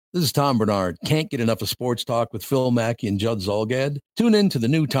This is Tom Bernard. Can't get enough of sports talk with Phil Mackey and Judd Zolgad? Tune in to the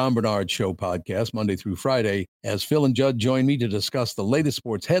new Tom Bernard Show podcast Monday through Friday as Phil and Judd join me to discuss the latest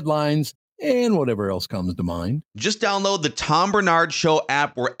sports headlines and whatever else comes to mind. Just download the Tom Bernard Show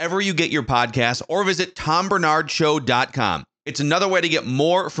app wherever you get your podcasts or visit tombernardshow.com. It's another way to get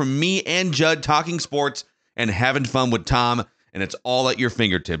more from me and Judd talking sports and having fun with Tom, and it's all at your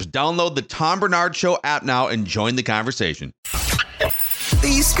fingertips. Download the Tom Bernard Show app now and join the conversation.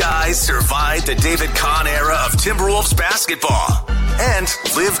 These guys survived the David Kahn era of Timberwolves basketball and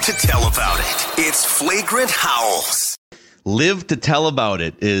live to tell about it. It's Flagrant Howls. Live to tell about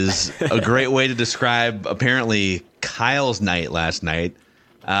it is a great way to describe, apparently, Kyle's night last night.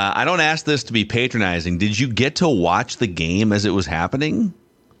 I don't ask this to be patronizing. Did you get to watch the game as it was happening?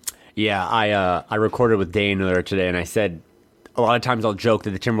 Yeah, I recorded with Dane earlier today, and I said a lot of times I'll joke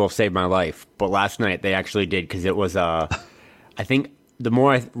that the Timberwolves saved my life, but last night they actually did, because it was, I think the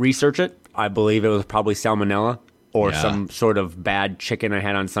more I research it, I believe it was probably salmonella or some sort of bad chicken I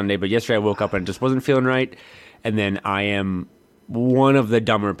had on Sunday. But yesterday I woke up and just wasn't feeling right. And then I am one of the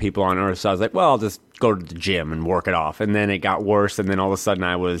dumber people on earth. So I was like, well, I'll just go to the gym and work it off. And then it got worse. And then all of a sudden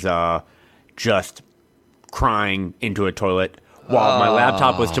I was just crying into a toilet while my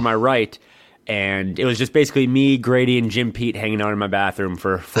laptop was to my right. And it was just basically me, Grady, and Jim Pete hanging out in my bathroom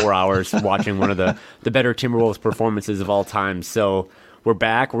for 4 hours watching one of the better Timberwolves performances of all time. So we're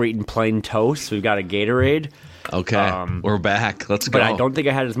back. We're eating plain toast. We've got a Gatorade. Okay, we're back. Let's go. But I don't think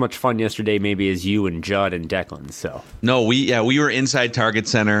I had as much fun yesterday maybe as you and Judd and Declan. So no, we were inside Target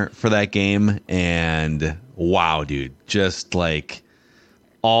Center for that game, and wow, dude, just like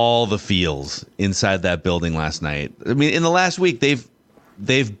all the feels inside that building last night. I mean, in the last week they've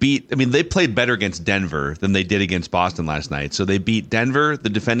beat. I mean, they played better against Denver than they did against Boston last night. So they beat Denver, the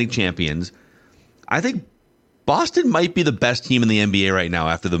defending champions. I think Boston might be the best team in the NBA right now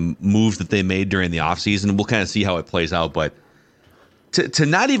after the moves that they made during the offseason. We'll kind of see how it plays out. But to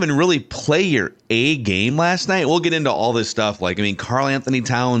not even really play your A game last night, we'll get into all this stuff. Like, I mean, Karl Anthony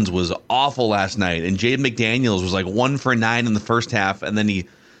Towns was awful last night, and Jaden McDaniels was like 1 for 9 in the first half, and then he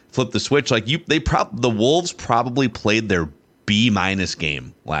flipped the switch. Like, the Wolves probably played their B-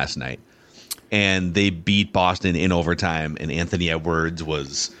 game last night, and they beat Boston in overtime, and Anthony Edwards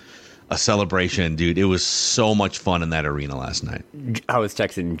was a celebration, dude. It was so much fun in that arena last night. I was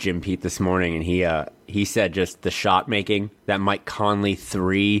texting Jim Pete this morning, and he said just the shot making, that Mike Conley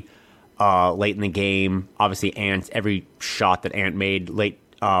 3 late in the game. Obviously, every shot that Ant made late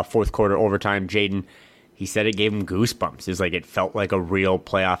fourth quarter overtime, Jaden, he said it gave him goosebumps. It was like it felt like a real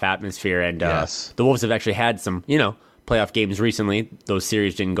playoff atmosphere. And yes. The Wolves have actually had some, playoff games recently. Those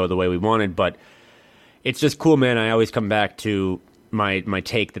series didn't go the way we wanted, but it's just cool, man. I always come back to my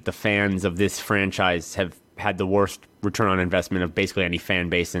take that the fans of this franchise have had the worst return on investment of basically any fan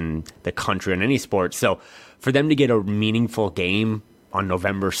base in the country in any sport. So for them to get a meaningful game on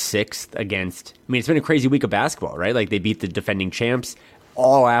November 6th against, I mean, it's been a crazy week of basketball, right? Like, they beat the defending champs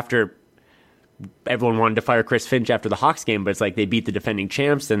all after everyone wanted to fire Chris Finch after the Hawks game, but it's like they beat the defending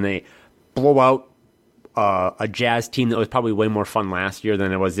champs and they blow out a Jazz team that was probably way more fun last year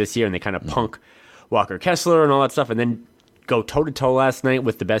than it was this year, and they kind of punk Walker Kessler and all that stuff, and then go toe-to-toe last night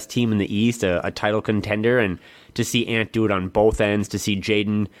with the best team in the East, a title contender, and to see Ant do it on both ends, to see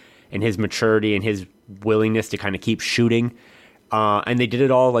Jaden and his maturity and his willingness to kind of keep shooting. And they did it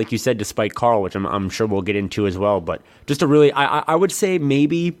all, like you said, despite Karl, which I'm sure we'll get into as well. But just a really, I would say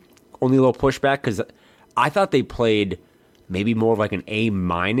maybe only a little pushback, because I thought they played maybe more of like an A-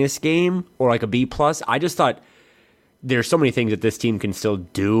 game or like a B+. I just thought there's so many things that this team can still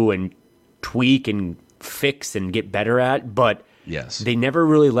do and tweak and fix and get better at, but yes, they never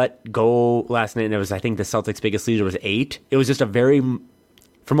really let go last night. And it was, I think the Celtics' biggest leader was 8. It was just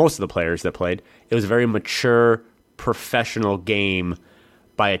for most of the players that played, it was a very mature, professional game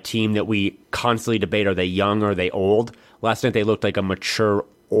by a team that we constantly debate, are they young or are they old? Last night they looked like a mature,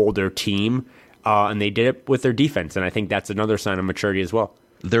 older team, and they did it with their defense, and I think that's another sign of maturity as well.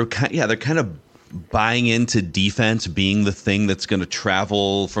 They're kind of buying into defense being the thing that's going to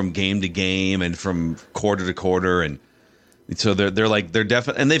travel from game to game and from quarter to quarter, and so they're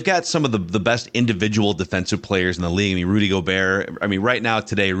definitely, and they've got some of the best individual defensive players in the league. I mean, Rudy Gobert. I mean, right now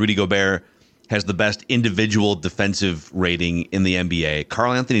today, Rudy Gobert has the best individual defensive rating in the NBA.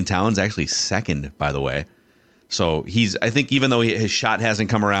 Karl Anthony Towns actually second, by the way. So I think even though his shot hasn't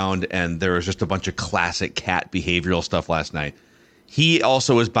come around and there was just a bunch of classic cat behavioral stuff last night, he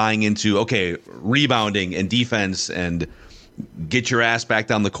also is buying into, okay, rebounding and defense and get your ass back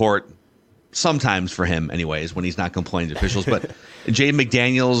down the court, sometimes for him anyways, when he's not complaining to officials. But Jaden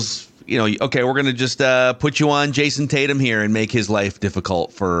McDaniels, okay, we're going to just put you on Jason Tatum here and make his life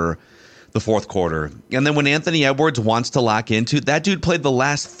difficult for the fourth quarter. And then when Anthony Edwards wants to lock into, that dude played the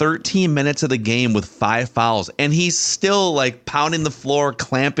last 13 minutes of the game with 5 fouls, and he's still like pounding the floor,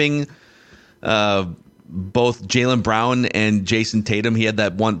 clamping both Jaylen Brown and Jason Tatum. He had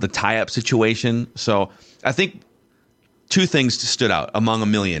the tie-up situation. So I think 2 things stood out among a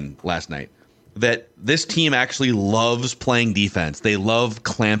million last night. That this team actually loves playing defense. They love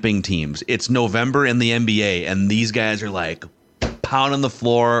clamping teams. It's November in the NBA, and these guys are like, pound on the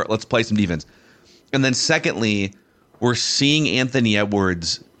floor, let's play some defense. And then secondly, we're seeing Anthony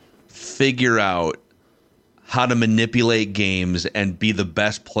Edwards figure out how to manipulate games and be the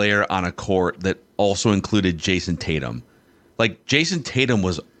best player on a court that also included Jason Tatum. Like, Jason Tatum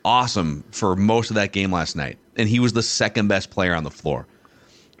was awesome for most of that game last night, and he was the second best player on the floor.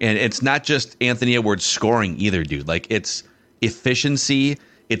 And it's not just Anthony Edwards scoring either, dude. Like, it's efficiency,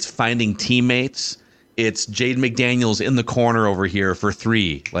 it's finding teammates, it's Jaden McDaniels in the corner over here for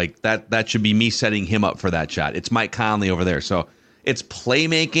 3. Like, that should be me setting him up for that shot. It's Mike Conley over there. So it's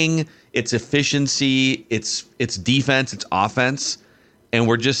playmaking, it's efficiency, it's defense, it's offense. And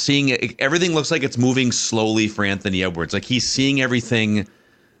we're just seeing it. Everything looks like it's moving slowly for Anthony Edwards. Like, he's seeing everything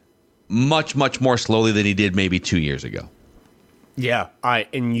much, much more slowly than he did maybe 2 years ago. Yeah,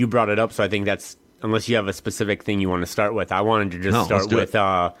 and you brought it up, so I think that's, unless you have a specific thing you want to start with, I wanted to just start with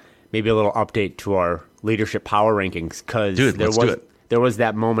maybe a little update to our leadership power rankings, because there was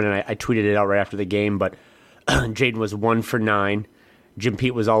that moment, and I tweeted it out right after the game, but Jaden was 1 for 9. Jim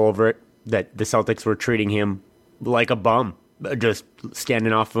Pete was all over it, that the Celtics were treating him like a bum, just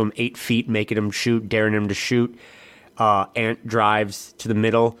standing off of him 8 feet, making him shoot, daring him to shoot. Ant drives to the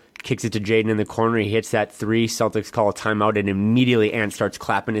middle, kicks it to Jaden in the corner. He hits that 3. Celtics call a timeout, and immediately Ant starts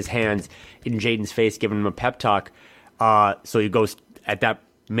clapping his hands in Jaden's face, giving him a pep talk. So he goes, at that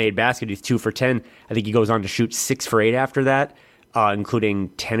made basket, he's 2 for 10. I think he goes on to shoot 6 for 8 after that, including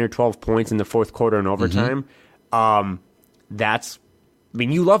 10 or 12 points in the fourth quarter and overtime. You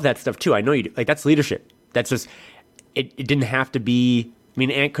love that stuff too. I know you do. Like, that's leadership. That's just, it didn't have to be,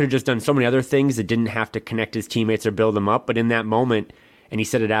 Ant could have just done so many other things. It didn't have to connect his teammates or build them up. But in that moment, and he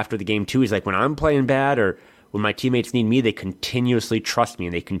said it after the game too, he's like, when I'm playing bad or when my teammates need me, they continuously trust me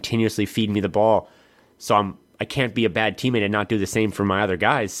and they continuously feed me the ball. So I can't be a bad teammate and not do the same for my other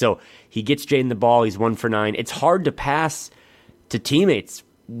guys. So he gets Jaden the ball. He's 1 for 9. It's hard to pass to teammates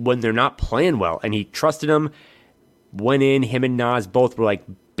when they're not playing well. And he trusted them, went in, him and Nas both were like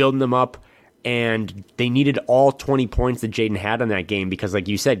building them up. And they needed all 20 points that Jaden had on that game because, like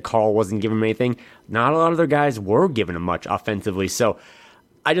you said, Carl wasn't giving him anything. Not a lot of their guys were giving him much offensively. So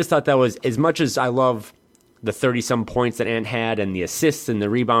I just thought that was, as much as I love the 30-some points that Ant had and the assists and the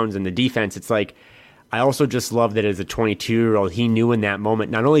rebounds and the defense, it's like, I also just love that as a 22-year-old, he knew in that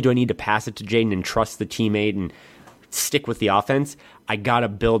moment, not only do I need to pass it to Jaden and trust the teammate and stick with the offense, I got to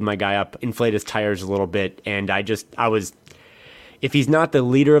build my guy up, inflate his tires a little bit. And if he's not the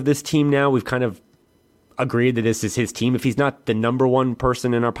leader of this team now, we've kind of agreed that this is his team. If he's not the number 1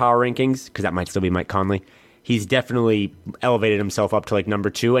 person in our power rankings, because that might still be Mike Conley, he's definitely elevated himself up to like number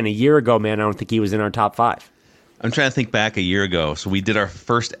 2. And a year ago, man, I don't think he was in our top 5. I'm trying to think back a year ago. So we did our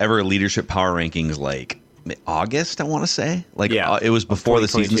first ever leadership power rankings like August, I want to say. It was before the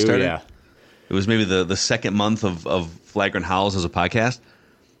season started. Yeah. It was maybe the second month of Flagrant Howls as a podcast.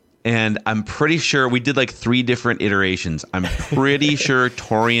 And I'm pretty sure we did like 3 different iterations. I'm pretty sure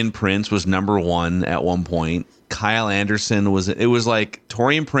Taurean Prince was number 1 at one point. Kyle Anderson it was like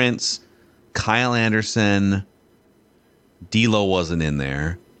Taurean Prince, Kyle Anderson, D'Lo wasn't in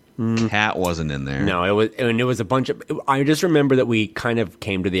there. Cat wasn't in there. No, it was a bunch of. I just remember that we kind of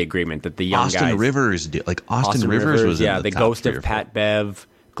came to the agreement that the young Austin guys, Rivers, Austin Rivers was in the top ghost 3 of Pat Bev,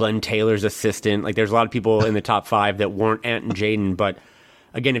 Glenn Taylor's assistant. Like, there's a lot of people in the top 5 that weren't Ant and Jaden. But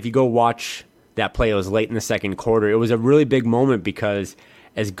again, if you go watch that play, it was late in the second quarter. It was a really big moment because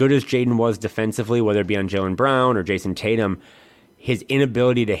as good as Jaden was defensively, whether it be on Jaylen Brown or Jason Tatum, his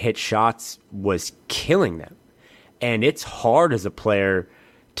inability to hit shots was killing them. And it's hard as a player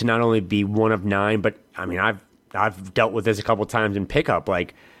to not only be 1 of 9, but I've dealt with this a couple times in pickup,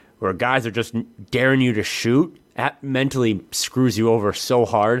 like where guys are just daring you to shoot. That mentally screws you over so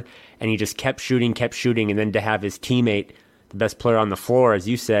hard, and he just kept shooting, and then to have his teammate, the best player on the floor, as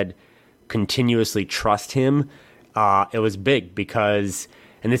you said, continuously trust him, it was big because,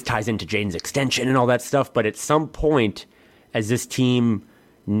 and this ties into Jaden's extension and all that stuff, but at some point, as this team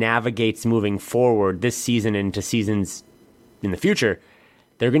navigates moving forward this season into seasons in the future,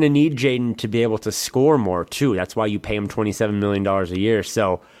 they're going to need Jaden to be able to score more too. That's why you pay him $27 million a year.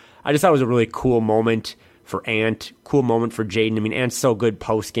 So I just thought it was a really cool moment for Ant. Cool moment for Jaden. I mean, Ant's so good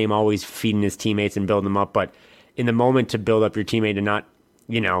post game, always feeding his teammates and building them up. But in the moment to build up your teammate and not,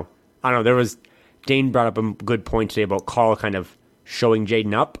 I don't know. Dane brought up a good point today about Carl kind of showing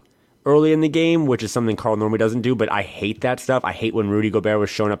Jaden up early in the game, which is something Carl normally doesn't do. But I hate that stuff. I hate when Rudy Gobert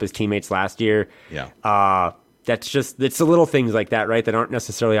was showing up his teammates last year. Yeah. It's the little things like that, right? That aren't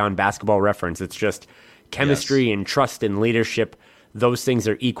necessarily on Basketball Reference. It's just chemistry and trust and leadership. Those things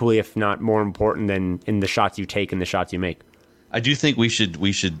are equally, if not more important than in the shots you take and the shots you make. I do think we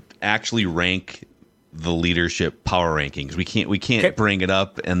should actually rank the leadership power rankings. We can't bring it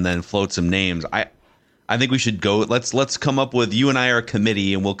up and then float some names. I think we should go. Let's come up with, you and I are a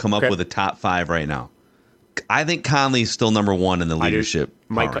committee, and we'll come up with a top 5 right now. I think Conley's still number 1 in the leadership.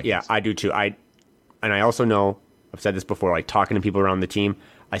 Mike, yeah, I do too. I also know, I've said this before, like talking to people around the team,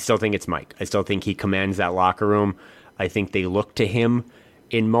 I still think it's Mike. I still think he commands that locker room. I think they look to him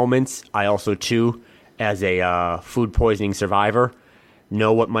in moments. I also, too, as a food poisoning survivor,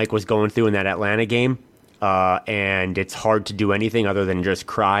 know what Mike was going through in that Atlanta game. And it's hard to do anything other than just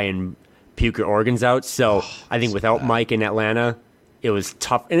cry and puke your organs out. So I think without Mike in Atlanta, it was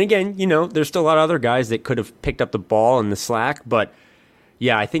tough. And again, there's still a lot of other guys that could have picked up the ball and the slack. But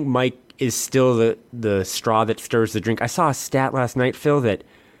yeah, I think Mike is still the straw that stirs the drink. I saw a stat last night, Phil, that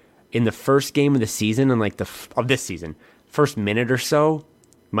in the first game of the season, and of this season, first minute or so,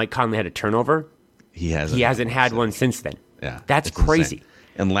 Mike Conley had a turnover. He hasn't had one since then. Yeah, that's crazy. Insane.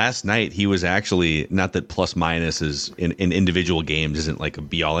 And last night he was actually, not that plus minus is in individual games isn't like a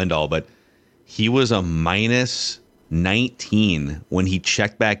be all end all, but he was a minus 19 when he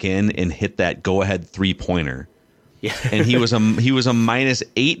checked back in and hit that go ahead 3-pointer. Yeah, and he was a minus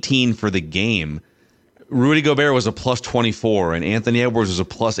 18 for the game. Rudy Gobert was a plus 24, and Anthony Edwards was a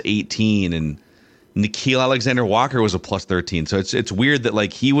plus 18, and Nickeil Alexander-Walker was a plus 13. So it's weird that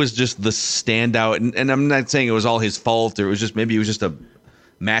like he was just the standout, and I'm not saying it was all his fault, or maybe it was just a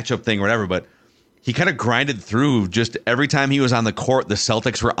matchup thing or whatever, but he kind of grinded through. Just every time he was on the court, the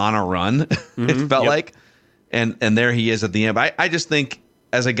Celtics were on a run. It felt like, and there he is at the end. But I just think,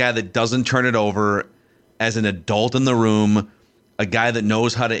 as a guy that doesn't turn it over, as an adult in the room, a guy that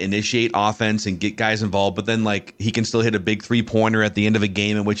knows how to initiate offense and get guys involved, but then like he can still hit a big 3-pointer at the end of a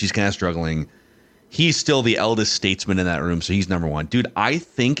game in which he's kind of struggling. He's still the eldest statesman in that room, so he's number 1. Dude, I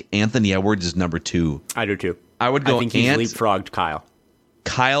think Anthony Edwards is number 2. I do too. I would go. I think he's leapfrogged Kyle.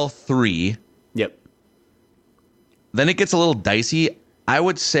 Kyle 3. Yep. Then it gets a little dicey. I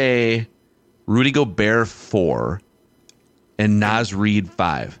would say Rudy Gobert 4 and Naz Reid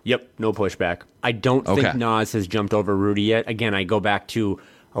 5. Yep, no pushback. I don't think Naz has jumped over Rudy yet. Again, I go back to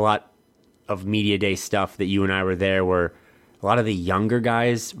a lot of media day stuff that you and I were there, where a lot of the younger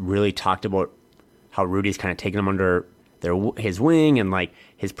guys really talked about how Rudy's kind of taken them under his wing and like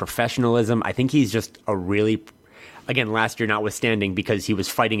his professionalism. I think he's just a really, again, last year notwithstanding, because he was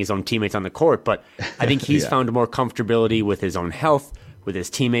fighting his own teammates on the court, but I think he's found more comfortability with his own health, with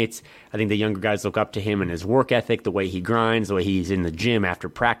his teammates. I think the younger guys look up to him and his work ethic, the way he grinds, the way he's in the gym after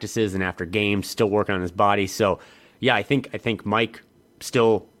practices and after games, still working on his body. So, yeah, I think Mike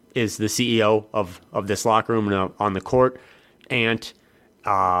still is the CEO of this locker room and on the court. And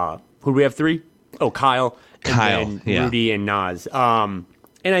who do we have 3? Oh, Kyle, and then Rudy and Naz. And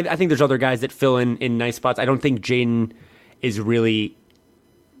I think there's other guys that fill in nice spots. I don't think Jaden is really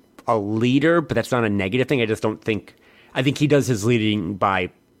a leader, but that's not a negative thing. I think he does his leading by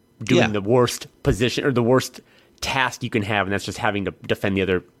doing the worst position or the worst task you can have, and that's just having to defend the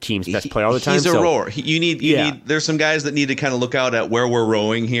other team's best player all the time. He's a rower. You need. There's some guys that need to kind of look out at where we're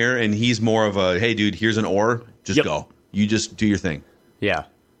rowing here, and he's more of a, hey, dude, here's an oar. Just go. You just do your thing. Yeah.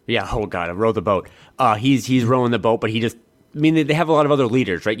 Oh God, I row the boat. He's rowing the boat, but they have a lot of other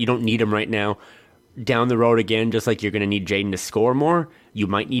leaders, right? You don't need him right now. Down the road again, just like you're going to need Jaden to score more, you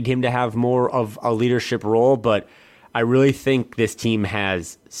might need him to have more of a leadership role, but I really think this team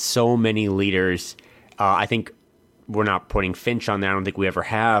has so many leaders. I think we're not putting Finch on there. I don't think we ever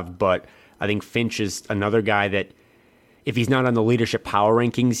have, but I think Finch is another guy that, if he's not on the leadership power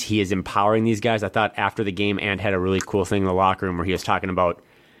rankings, he is empowering these guys. I thought after the game, Ant had a really cool thing in the locker room where he was talking about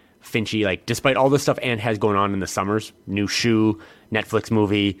Finchy, like, despite all the stuff Ant has going on in the summers, new shoe, Netflix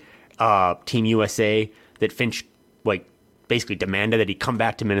movie, Team USA, that Finch, like, basically demanded that he come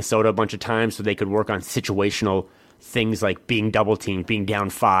back to Minnesota a bunch of times so they could work on situational things like being double teamed, being down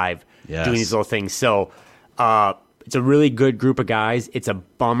 5, doing these little things. So it's a really good group of guys. It's a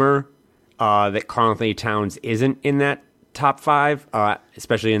bummer that Karl-Anthony Towns isn't in that top 5,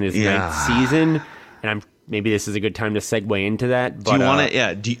 especially in his 9th season. And maybe this is a good time to segue into that. But, do you want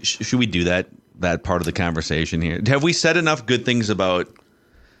to? Should we do that part of the conversation here? Have we said enough good things about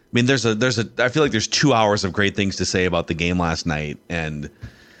mean, I feel like there's 2 hours of great things to say about the game last night,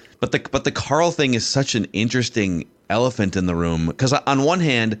 but the Carl thing is such an interesting elephant in the room, because on one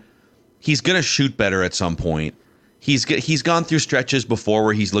hand, he's gonna shoot better at some point. He's gone through stretches before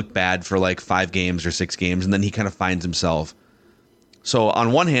where he's looked bad for like 5 games or 6 games, and then he kind of finds himself. So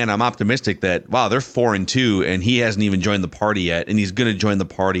on one hand, I'm optimistic that, wow, they're 4-2 and he hasn't even joined the party yet, and he's going to join the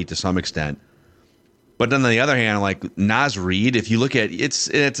party to some extent. But then on the other hand, like Naz Reid, if you look at it's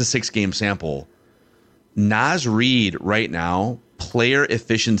a 6-game sample. Naz Reid right now, player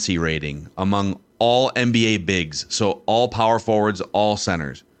efficiency rating among all NBA bigs, so all power forwards, all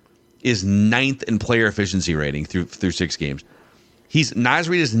centers, is 9th in player efficiency rating through 6 games. Naz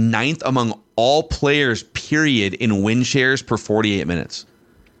Reid is 9th among all players, period, in win shares per 48 minutes.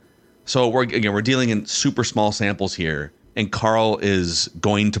 So we're dealing in super small samples here, and Carl is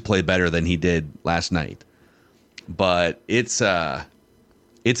going to play better than he did last night. But it's a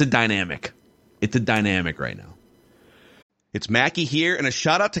dynamic. It's a dynamic right now. It's Mackie here, and a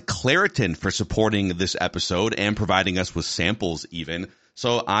shout out to Claritin for supporting this episode and providing us with samples even.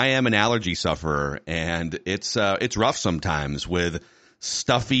 So I am an allergy sufferer, and it's rough sometimes with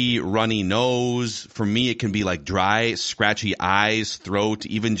stuffy, runny nose. For me, it can be like dry, scratchy eyes, throat,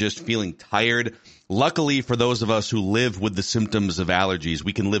 even just feeling tired. Luckily, for those of us who live with the symptoms of allergies,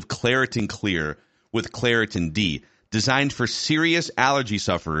 we can live Claritin Clear with Claritin D. Designed for serious allergy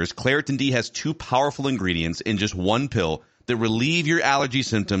sufferers, Claritin D has 2 powerful ingredients in just 1 pill that relieve your allergy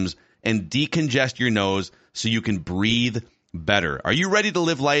symptoms and decongest your nose so you can breathe better. Are you ready to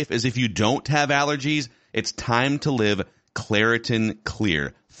live life as if you don't have allergies? It's time to live Claritin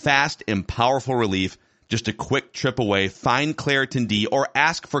Clear. Fast and powerful relief, just a quick trip away. Find Claritin D or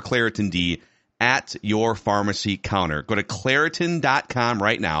ask for Claritin D at your pharmacy counter. Go to Claritin.com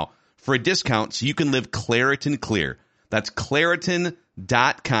right now for a discount so you can live Claritin Clear. That's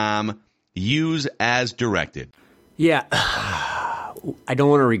Claritin.com. Use as directed. Yeah, I don't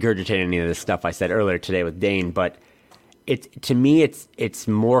want to regurgitate any of this stuff I said earlier today with Dane, but to me, it's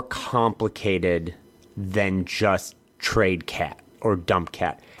more complicated than just trade Cat or dump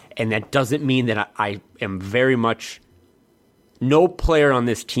Cat. And that doesn't mean that I am very much no player on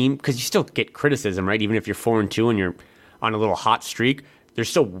this team, because you still get criticism, right? Even if you're 4-2 and you're on a little hot streak, there's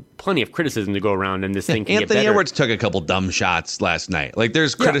still plenty of criticism to go around, and this thing can get better. Anthony Edwards took a couple dumb shots last night. Like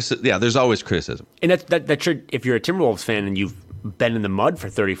there's criticism. Yeah, there's always criticism. And that should, if you're a Timberwolves fan and you've been in the mud for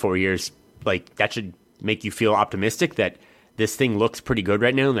 34 years, like that should make you feel optimistic that this thing looks pretty good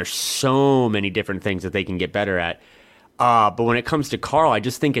right now, and there's so many different things that they can get better at. But when it comes to Carl, I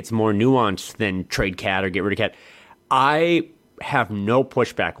just think it's more nuanced than trade Cat or get rid of Cat. I have no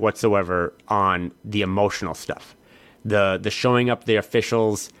pushback whatsoever on the emotional stuff. The showing up the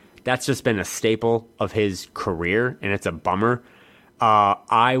officials, that's just been a staple of his career, and it's a bummer.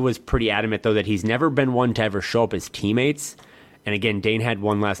 I was pretty adamant, though, that he's never been one to ever show up as teammates. And again, Dane had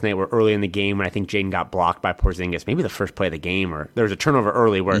one last night where early in the game when I think Jaden got blocked by Porzingis, maybe the first play of the game, or there was a turnover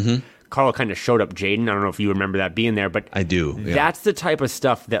early where Carl kind of showed up Jaden. I don't know if you remember that being there, but I do. Yeah. That's the type of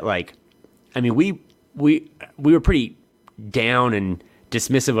stuff that, like, I mean, we were pretty down and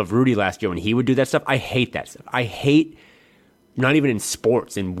dismissive of Rudy last year when he would do that stuff. I hate that stuff. I hate, not even in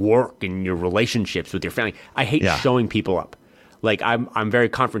sports, in work, in your relationships with your family. I hate showing people up. Like, I'm very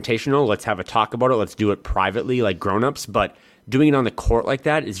confrontational. Let's have a talk about it. Let's do it privately like grown-ups. But doing it on the court like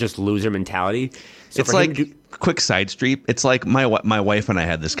that is just loser mentality. So it's like, quick side street. It's like my wife and I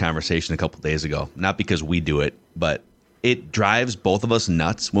had this conversation a couple days ago. Not because we do it, but it drives both of us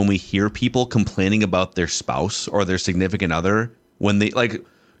nuts when we hear people complaining about their spouse or their significant other when they, like,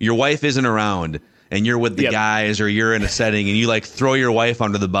 your wife isn't around and you're with the guys, or you're in a setting and you like throw your wife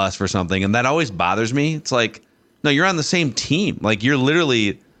under the bus for something. And that always bothers me. It's like, no, you're on the same team. Like,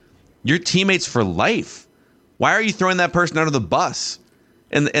 you're teammates for life. Why are you throwing that person under the bus?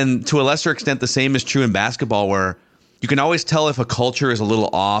 And to a lesser extent, the same is true in basketball, where you can always tell if a culture is a little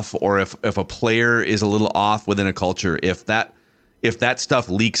off, or if a player is a little off within a culture, if that stuff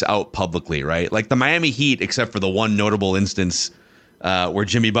leaks out publicly, right? Like the Miami Heat, except for the one notable instance where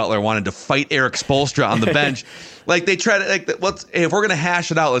Jimmy Butler wanted to fight Eric Spoelstra on the bench. Like, they try to, like, hey, if we're gonna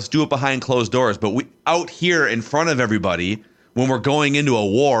hash it out, let's do it behind closed doors. But we out here in front of everybody, when we're going into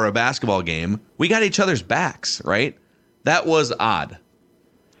a basketball game, we got each other's backs, right? That was odd.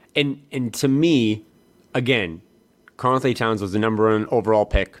 And to me, again, Karl-Anthony Towns was the number 1 overall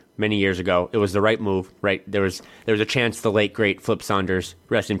pick many years ago. It was the right move, right? There was a chance the late, great Flip Saunders,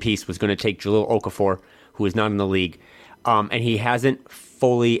 rest in peace, was going to take Jahlil Okafor, who is not in the league. And he hasn't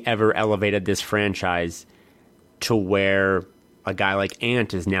fully ever elevated this franchise to where a guy like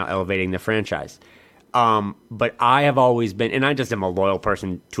Ant is now elevating the franchise. But I have always been, and I just am a loyal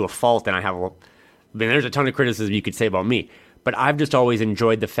person to a fault, and there's a ton of criticism you could say about me, but I've just always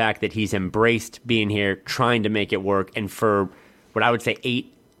enjoyed the fact that he's embraced being here, trying to make it work, and for what I would say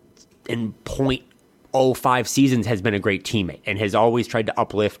 8.05 seasons has been a great teammate and has always tried to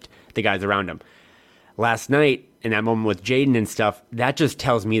uplift the guys around him. Last night, in that moment with Jaden and stuff, that just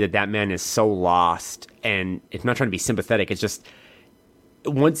tells me that man is so lost, and it's not trying to be sympathetic, it's just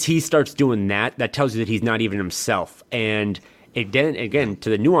once he starts doing that, that tells you that he's not even himself. And again,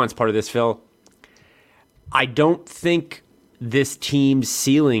 to the nuance part of this, Phil, I don't think this team's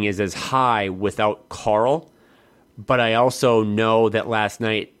ceiling is as high without Carl, but I also know that last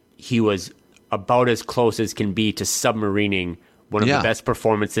night he was about as close as can be to submarining one of the best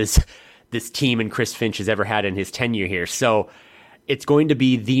performances this team and Chris Finch has ever had in his tenure here. So it's going to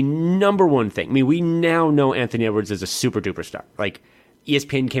be the number one thing. I mean, we now know Anthony Edwards is a super duper star. Like,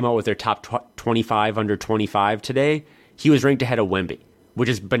 ESPN came out with their top 25 under 25 today. He was ranked ahead of Wemby, which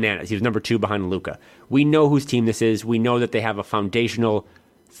is bananas. He was number 2 behind Luka. We know whose team this is. We know that they have a foundational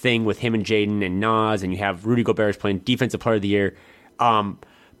thing with him and Jaden and Nas, and you have Rudy Gobert playing Defensive Player of the Year. But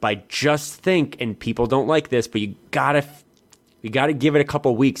I just think, and people don't like this, but you gotta give it a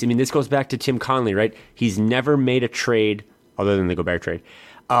couple weeks. I mean, this goes back to Tim Conley, right? He's never made a trade other than the Gobert trade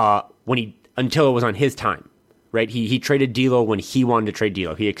until it was on his time. Right, he traded D'Lo when he wanted to trade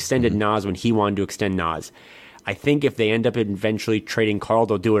D'Lo. He extended Nas when he wanted to extend Nas. I think if they end up eventually trading Carl,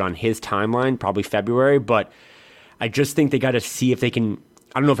 they'll do it on his timeline, probably February. But I just think they got to see if they can.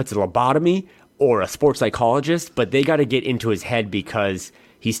 I don't know if it's a lobotomy or a sports psychologist, but they got to get into his head because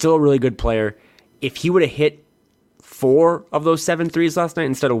he's still a really good player. If he would have hit 4 of those 7 threes last night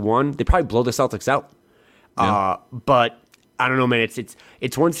instead of 1, they'd probably blow the Celtics out. Yeah. But I don't know, man.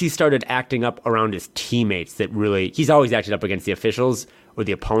 It's once he started acting up around his teammates that really, he's always acted up against the officials or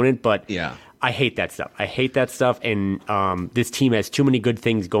the opponent, but yeah, I hate that stuff. And this team has too many good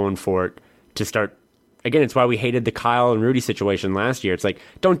things going for it to start. Again, it's why we hated the Kyle and Rudy situation last year. It's like,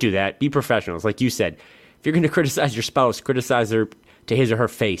 don't do that. Be professionals. Like you said, if you're going to criticize your spouse, criticize her to his or her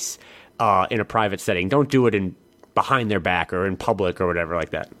face in a private setting. Don't do it behind their back or in public or whatever like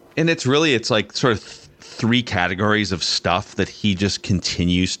that. And it's like sort of 3 categories of stuff that he just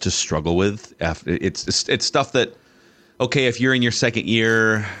continues to struggle with. It's stuff that, okay, if you're in your second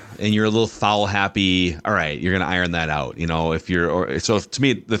year and you're a little foul happy, all right, you're going to iron that out. You know, so to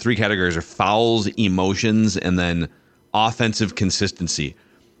me, the 3 categories are fouls, emotions, and then offensive consistency.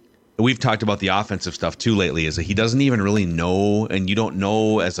 We've talked about the offensive stuff too lately, is that he doesn't even really know, and you don't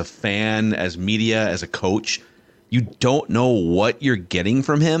know as a fan, as media, as a coach, you don't know what you're getting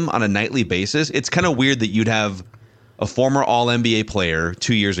from him on a nightly basis. It's kind of weird that you'd have a former All-NBA player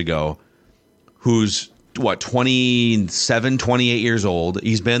 2 years ago who's, 27, 28 years old.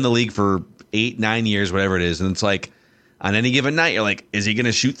 He's been in the league for 8, 9 years, whatever it is. And it's like, on any given night, you're like, is he going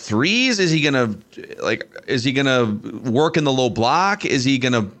to shoot threes? Is he going to work in the low block? Is he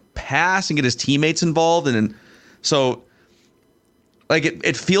going to pass and get his teammates involved? And so, like,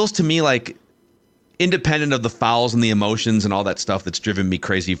 it feels to me like, independent of the fouls and the emotions and all that stuff that's driven me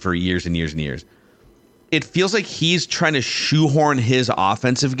crazy for years and years and years, it feels like he's trying to shoehorn his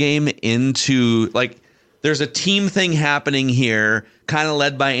offensive game into, like, there's a team thing happening here, kind of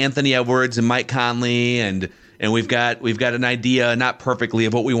led by Anthony Edwards and Mike Conley, and we've got an idea, not perfectly,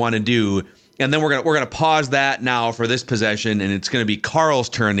 of what we want to do, and then we're gonna pause that now for this possession, and it's gonna be Carl's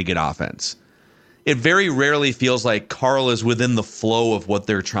turn to get offense. It very rarely feels like Carl is within the flow of what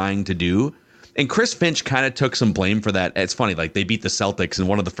they're trying to do. And Chris Finch kind of took some blame for that. It's funny, like, they beat the Celtics, and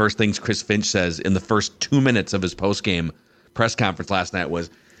one of the first things Chris Finch says in the first 2 minutes of his post-game press conference last night was,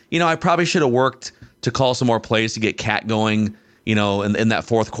 I probably should have worked to call some more plays to get Cat going, in that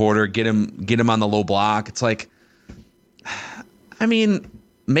fourth quarter, get him on the low block. It's like, I mean,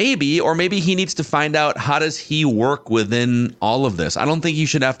 maybe he needs to find out, how does he work within all of this? I don't think you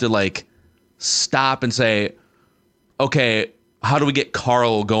should have to, like, stop and say, okay, how do we get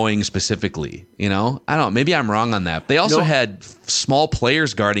Carl going specifically? I don't know. Maybe I'm wrong on that. They also had small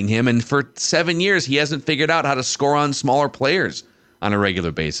players guarding him, and for 7 years, he hasn't figured out how to score on smaller players on a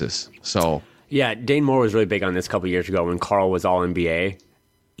regular basis. So, yeah, Dane Moore was really big on this a couple years ago when Carl was All NBA.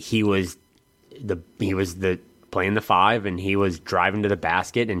 He was playing the 5, and he was driving to the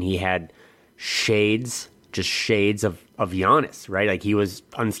basket, and he had shades of Giannis, right? Like, he was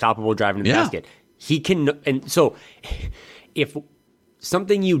unstoppable driving to the basket. He can, and so, if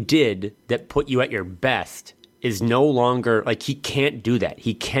something you did that put you at your best is no longer, like, he can't do that.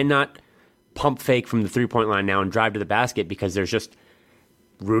 He cannot pump fake from the 3-point line now and drive to the basket because there's just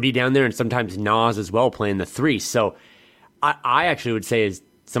Rudy down there and sometimes Nas as well playing the 3. So I actually would say is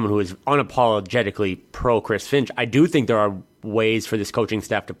someone who is unapologetically pro Chris Finch. I do think there are ways for this coaching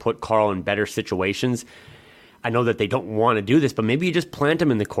staff to put Carl in better situations. I know that they don't want to do this, but maybe you just plant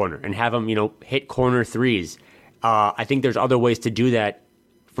him in the corner and have him, hit corner threes. I think there's other ways to do that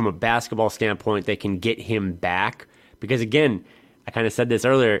from a basketball standpoint that can get him back. Because again, I kind of said this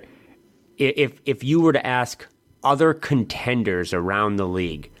earlier, if you were to ask other contenders around the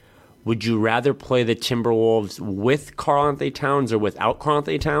league, would you rather play the Timberwolves with Karl-Anthony Towns or without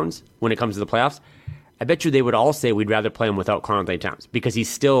Karl-Anthony Towns when it comes to the playoffs? I bet you they would all say we'd rather play him without Karl-Anthony Towns because he's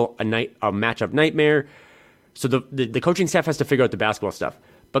still a matchup nightmare. So the coaching staff has to figure out the basketball stuff.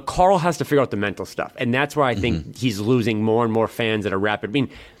 But Carl has to figure out the mental stuff. And that's where I think he's losing more and more fans at a rapid. I mean,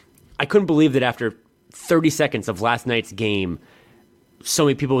 I couldn't believe that after 30 seconds of last night's game, so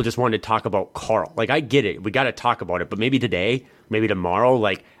many people just wanted to talk about Carl. Like, I get it. We got to talk about it. But maybe today, maybe tomorrow,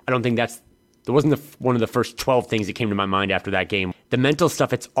 like, I don't think there wasn't one of the first 12 things that came to my mind after that game. The mental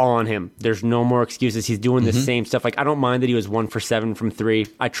stuff, it's all on him. There's no more excuses. He's doing the same stuff. Like, I don't mind that he was 1 for 7 from 3.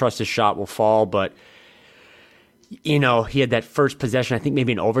 I trust his shot will fall, but he had that first possession, I think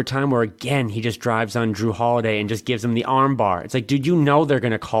maybe in overtime, where again, he just drives on Drew Holiday and just gives him the arm bar. It's like, dude, they're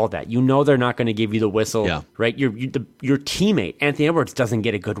going to call that. They're not going to give you the whistle, right? Your teammate, Anthony Edwards, doesn't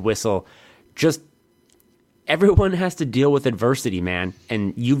get a good whistle. Just everyone has to deal with adversity, man.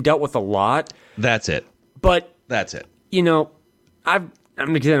 And you've dealt with a lot. That's it. But that's it. I'm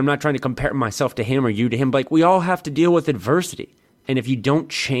not trying to compare myself to him or you to him, but like, we all have to deal with adversity. And if you don't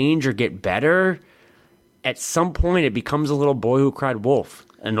change or get better, at some point it becomes a little boy who cried wolf,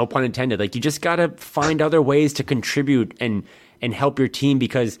 and no pun intended. Like, you just got to find other ways to contribute and help your team,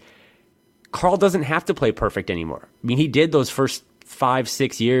 because Carl doesn't have to play perfect anymore. I mean, he did those first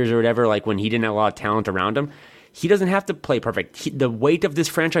 5-6 years or whatever, like when he didn't have a lot of talent around him. He doesn't have to play perfect. The weight of this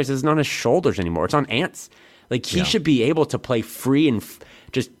franchise isn't on his shoulders anymore. It's on Ant's. Like, he should be able to play free and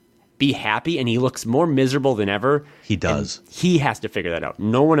just be happy, and he looks more miserable than ever. He does. He has to figure that out.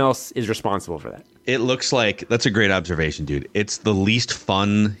 No one else is responsible for that. It looks like, that's a great observation, dude. It's the least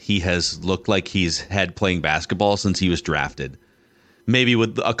fun he has looked like he's had playing basketball since he was drafted. Maybe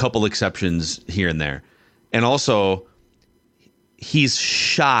with a couple exceptions here and there. And also, he's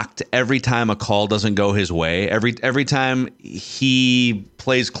shocked every time a call doesn't go his way. Every time he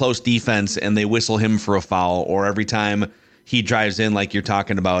plays close defense and they whistle him for a foul, or every time he drives in, like you're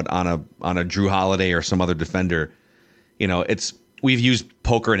talking about, on a Drew Holiday or some other defender. We've used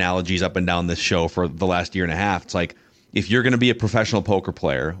poker analogies up and down this show for the last year and a half. It's like, if you're going to be a professional poker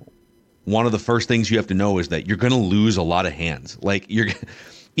player, one of the first things you have to know is that you're going to lose a lot of hands. Like,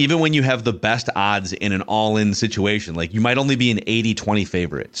 even when you have the best odds in an all-in situation, like, you might only be an 80-20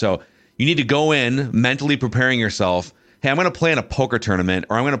 favorite. So you need to go in mentally preparing yourself. Hey, I'm going to play in a poker tournament,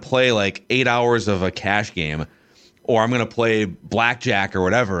 or I'm going to play like 8 hours of a cash game, or I'm going to play blackjack or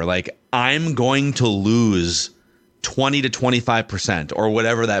whatever. Like, I'm going to lose 20 to 25% or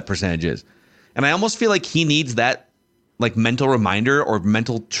whatever that percentage is. And I almost feel like he needs that, like, mental reminder or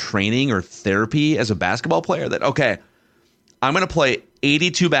mental training or therapy as a basketball player that, okay, I'm going to play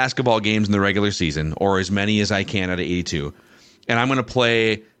 82 basketball games in the regular season, or as many as I can out of 82. And I'm going to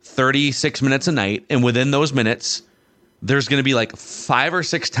play 36 minutes a night. And within those minutes, there's going to be like 5 or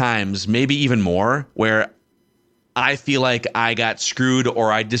 6 times, maybe even more, where I feel like I got screwed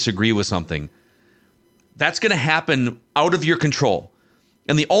or I disagree with something. That's going to happen out of your control.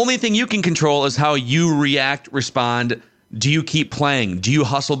 And the only thing you can control is how you react, respond. Do you keep playing? Do you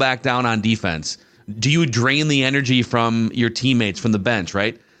hustle back down on defense? Do you drain the energy from your teammates from the bench,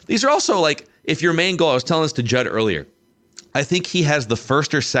 right? These are also, like, if your main goal, I was telling this to Judd earlier, I think he has the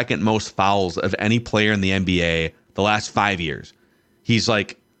first or second most fouls of any player in the NBA the last 5 years. He's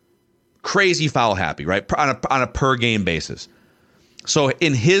like crazy foul happy, right? On a per game basis. So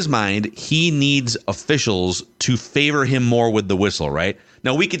in his mind, he needs officials to favor him more with the whistle, right?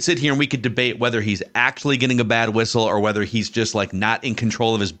 Now, we could sit here and we could debate whether he's actually getting a bad whistle or whether he's just, like, not in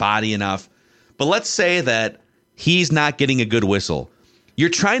control of his body enough. But let's say that he's not getting a good whistle. You're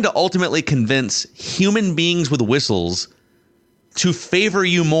trying to ultimately convince human beings with whistles to favor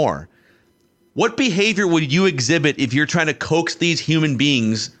you more. What behavior would you exhibit if you're trying to coax these human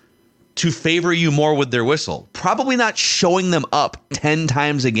beings to favor you more with their whistle? Probably not showing them up 10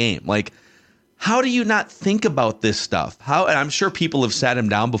 times a game. Like, how do you not think about this stuff? And I'm sure people have sat him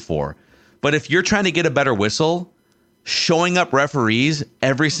down before, but if you're trying to get a better whistle, showing up referees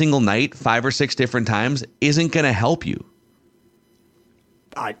every single night, 5 or 6 different times, isn't going to help you.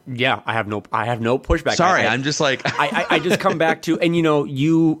 I have no pushback. Sorry, I'm just like I just come back to, and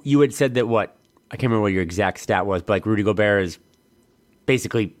you had said that, what, I can't remember what your exact stat was, but like Rudy Gobert is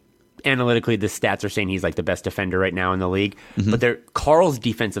basically analytically, the stats are saying he's like the best defender right now in the league. But Carl's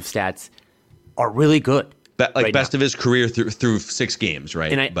defensive stats are really good. Best of his career through 6 games,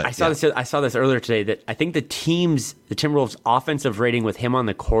 right? And I saw this earlier today that I think the Timberwolves' offensive rating with him on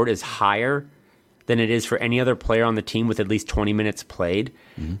the court is higher than it is for any other player on the team with at least 20 minutes played.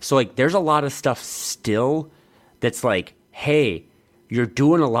 So like, there's a lot of stuff still that's like, hey, you're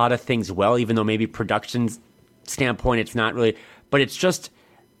doing a lot of things well, even though maybe production standpoint it's not really, but it's just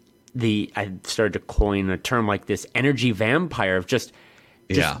I started to coin a term like this energy vampire of just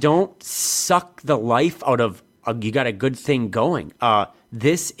don't suck the life out of you got a good thing going.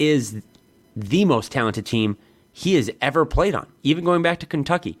 This is the most talented team he has ever played on, even going back to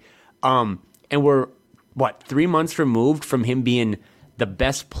Kentucky. And we're 3 months removed from him being the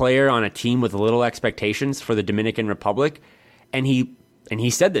best player on a team with little expectations for the Dominican Republic. And he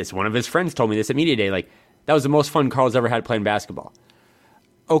said this. One of his friends told me this at media day. Like, that was the most fun Carl's ever had playing basketball.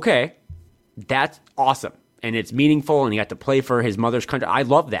 Okay, that's awesome. And it's meaningful, and he got to play for his mother's country. I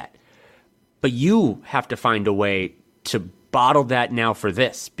love that. But you have to find a way to bottle that now for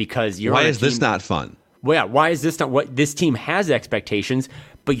this, because you're Why is this not fun? Well, yeah, why is this not what this team has expectations,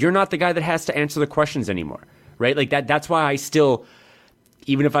 but you're not the guy that has to answer the questions anymore, right? Like that's why I still,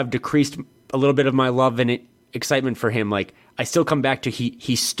 even if I've decreased a little bit of my love and excitement for him, like I still come back to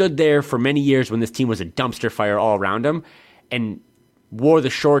he stood there for many years when this team was a dumpster fire all around him and wore the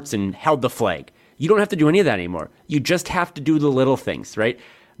shorts and held the flag. You don't have to do any of that anymore. You just have to do the little things, right?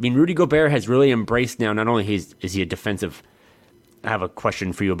 I mean, Rudy Gobert has really embraced now, not only is he a defensive, I have a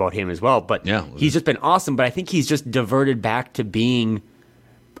question for you about him as well, but he's just been awesome, but I think he's just diverted back to being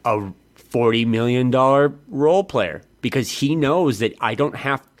a $40 million role player because he knows that I don't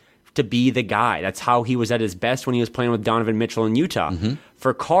have to be the guy. That's how he was at his best when he was playing with Donovan Mitchell in Utah.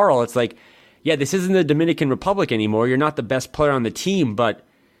 For Carl, it's like, yeah, this isn't the Dominican Republic anymore. You're not the best player on the team, but,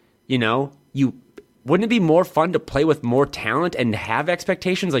 wouldn't it be more fun to play with more talent and have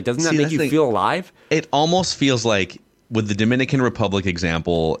expectations? Like, doesn't that make you feel alive? It almost feels like, with the Dominican Republic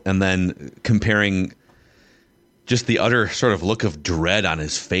example, and then comparing just the utter sort of look of dread on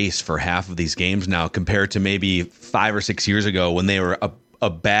his face for half of these games now compared to maybe 5 or 6 years ago when they were a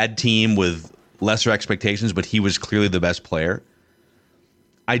bad team with lesser expectations, but he was clearly the best player.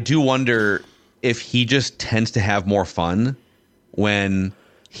 I do wonder if he just tends to have more fun when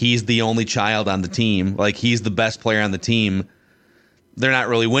he's the only child on the team. Like, he's the best player on the team. They're not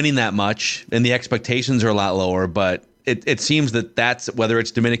really winning that much, and the expectations are a lot lower, but it seems that's, whether it's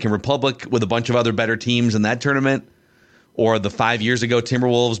Dominican Republic with a bunch of other better teams in that tournament, or the 5 years ago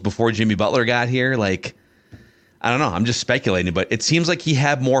Timberwolves before Jimmy Butler got here, like, I don't know. I'm just speculating, but it seems like he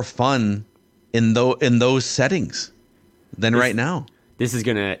had more fun in those settings than right now. This is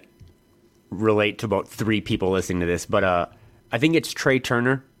going to relate to about 3 people listening to this, but I think it's Trey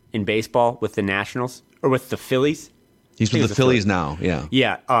Turner in baseball with the Nationals, or with the Phillies. He's with the Phillies now, yeah.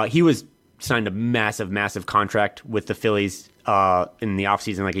 Yeah, he was signed a massive contract with the Phillies in the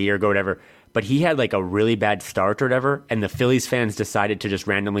offseason like a year ago or whatever, but he had like a really bad start or whatever, and the Phillies fans decided to just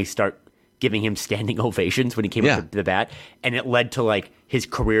randomly start giving him standing ovations when he came up to the bat, and it led to like his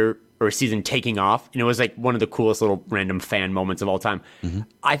career or season taking off, and it was like one of the coolest little random fan moments of all time.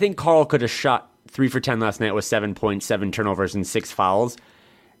 I think Carl could have shot 3 for 10 last night with 7.7 turnovers and 6 fouls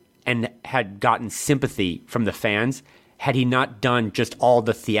and had gotten sympathy from the fans had he not done just all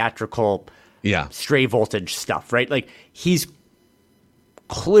the theatrical stray voltage stuff, right? Like, he's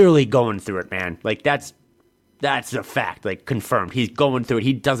clearly going through it, man. Like, that's a fact, like, confirmed. He's going through it.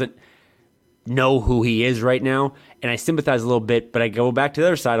 He doesn't know who he is right now, and I sympathize a little bit, but I go back to the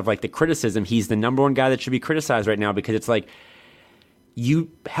other side of, like, the criticism. He's the number one guy that should be criticized right now because it's like,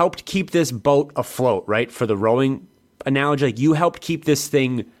 you helped keep this boat afloat, right? For the rowing analogy, like, you helped keep this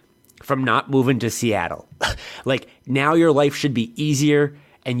thing from not moving to Seattle. Like, now your life should be easier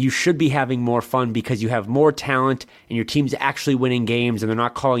and you should be having more fun because you have more talent and your team's actually winning games and they're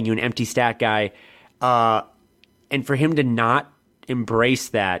not calling you an empty stat guy. And for him to not embrace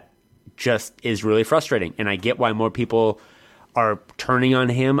that just is really frustrating. And I get why more people are turning on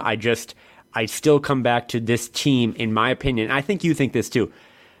him. I still come back to this team, in my opinion. I think you think this too.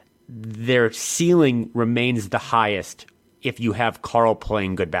 Their ceiling remains the highest if you have Carl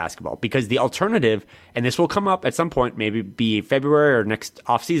playing good basketball. Because the alternative, and this will come up at some point, maybe be February or next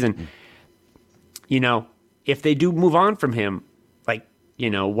offseason, if they do move on from him, like,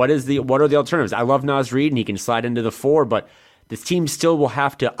 what are the alternatives? I love Naz Reid, and he can slide into the 4, but this team still will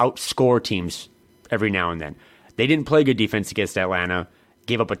have to outscore teams every now and then. They didn't play good defense against Atlanta,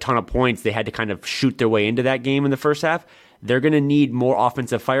 gave up a ton of points. They had to kind of shoot their way into that game in the first half. They're going to need more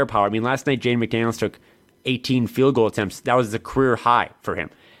offensive firepower. I mean, last night, Jaden McDaniels took 18 field goal attempts. That was the career high for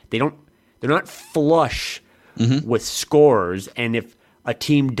him. they're not flush with scorers. And if a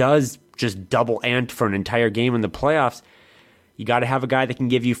team does just double ant for an entire game in the playoffs, you got to have a guy that can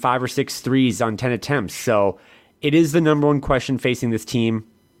give you 5 or 6 threes on 10 attempts. So it is the number one question facing this team,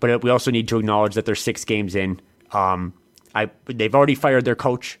 but we also need to acknowledge that they're 6 games in. They've already fired their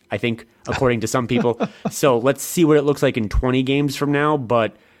coach, I think, according to some people. So let's see what it looks like in 20 games from now.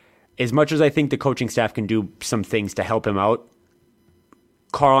 But as much as I think the coaching staff can do some things to help him out,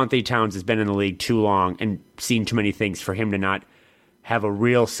 Karl-Anthony Towns has been in the league too long and seen too many things for him to not have a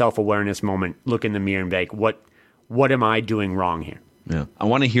real self-awareness moment, look in the mirror and be like, what am I doing wrong here? Yeah, I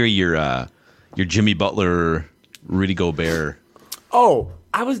want to hear your Jimmy Butler, Rudy Gobert.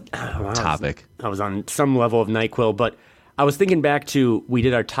 Topic. I was on some level of NyQuil, but I was thinking back to we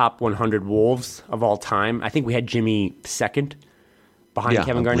did our top 100 Wolves of all time. I think we had Jimmy second behind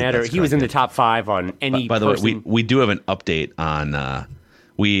Kevin Garnett, or he was in the top 5 on any. By the way, we do have an update on.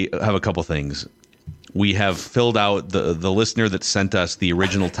 We have a couple things. We have filled out the listener that sent us the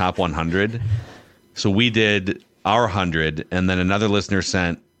original top 100. So we did our 100, and then another listener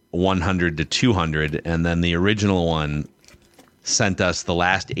sent 100 to 200, and then the original one sent us the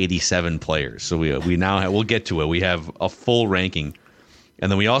last 87 players. So we now we'll get to it. We have a full ranking.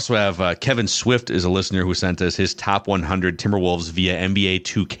 And then we also have Kevin Swift is a listener who sent us his top 100 Timberwolves via NBA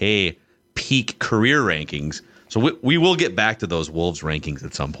 2K peak career rankings. So we will get back to those Wolves rankings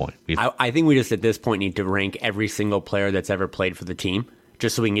at some point. I think we just at this point need to rank every single player that's ever played for the team,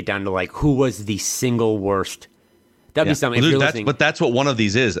 just so we can get down to like who was the single worst. That'd be something. But that's what one of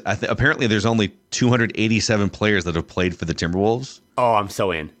these is. Apparently, there's only 287 players that have played for the Timberwolves. Oh, I'm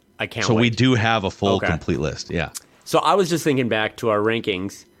so in. I can't wait. So we do have a full complete list. Yeah. So I was just thinking back to our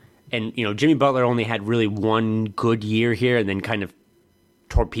rankings, and Jimmy Butler only had really one good year here, and then kind of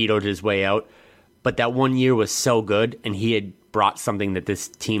torpedoed his way out. But that one year was so good, and he had brought something that this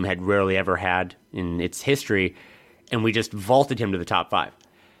team had rarely ever had in its history, and we just vaulted him to the top 5.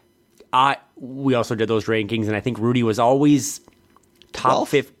 We also did those rankings, and I think Rudy was always top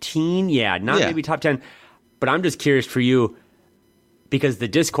 15. Yeah, maybe top 10. But I'm just curious for you, because the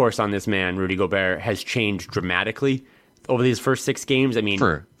discourse on this man, Rudy Gobert, has changed dramatically over these first 6 games. I mean,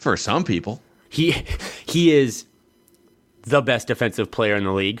 for some people, he is the best defensive player in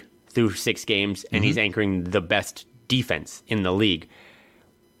the league through 6 games, and he's anchoring the best defense in the league.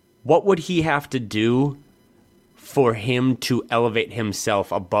 What would he have to do for him to elevate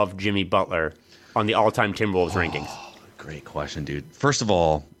himself above Jimmy Butler on the all-time Timberwolves rankings? Great question, dude. First of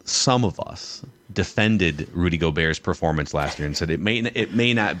all, some of us defended Rudy Gobert's performance last year and said it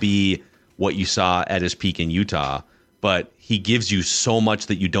may not be what you saw at his peak in Utah, but he gives you so much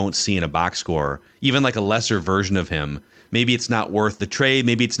that you don't see in a box score, even like a lesser version of him. Maybe it's not worth the trade.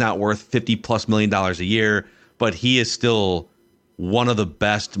 Maybe it's not worth $50+ million a year, but he is still one of the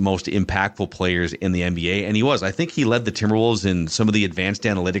best, most impactful players in the NBA. And he was. I think he led the Timberwolves in some of the advanced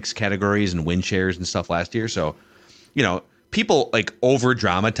analytics categories and win shares and stuff last year. So, people like over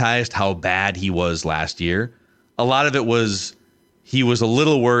dramatized how bad he was last year. A lot of it was he was a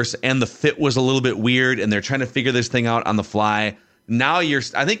little worse and the fit was a little bit weird and they're trying to figure this thing out on the fly.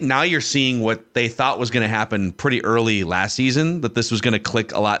 I think now you're seeing what they thought was going to happen pretty early last season, that this was going to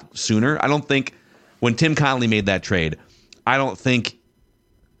click a lot sooner. I don't think when Tim Connelly made that trade, I don't think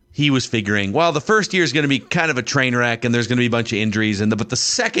he was figuring, well, the first year is going to be kind of a train wreck and there's going to be a bunch of injuries. But the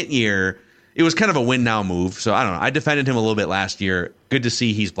second year, it was kind of a win now move. So I don't know. I defended him a little bit last year. Good to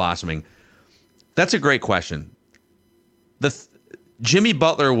see he's blossoming. That's a great question. Jimmy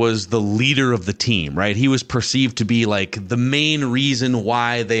Butler was the leader of the team, right? He was perceived to be like the main reason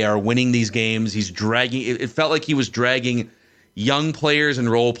why they are winning these games. He's dragging, it felt like he was dragging young players and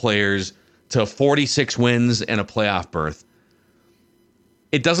role players to 46 wins and a playoff berth.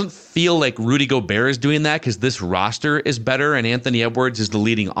 It doesn't feel like Rudy Gobert is doing that because this roster is better and Anthony Edwards is the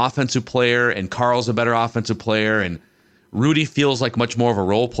leading offensive player and Karl's a better offensive player and Rudy feels like much more of a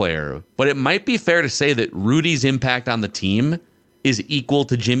role player. But it might be fair to say that Rudy's impact on the team is equal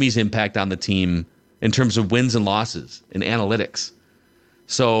to Jimmy's impact on the team in terms of wins and losses and analytics.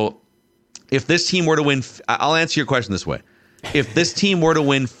 So if this team were to win, I'll answer your question this way. If this team were to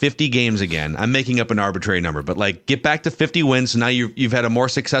win 50 games again, I'm making up an arbitrary number, but like get back to 50 wins. So now you've had a more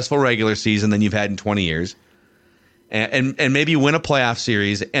successful regular season than you've had in 20 years. And maybe win a playoff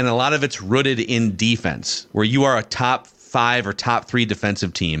series. And a lot of it's rooted in defense where you are a top 5 or top 3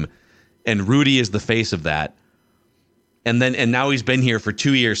 defensive team. And Rudy is the face of that. And now he's been here for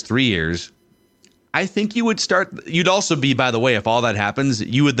 2 years, 3 years. I think you'd also be, by the way, if all that happens,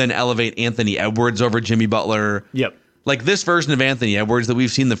 you would then elevate Anthony Edwards over Jimmy Butler. Yep. Like this version of Anthony Edwards that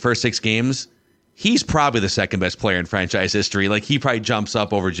we've seen the first 6 games, he's probably the second best player in franchise history. Like, he probably jumps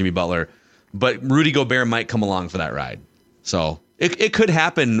up over Jimmy Butler, but Rudy Gobert might come along for that ride. So it could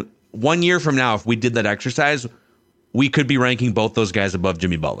happen 1 year from now. If we did that exercise, we could be ranking both those guys above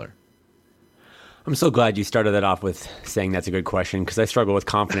Jimmy Butler. I'm so glad you started that off with saying that's a good question, because I struggle with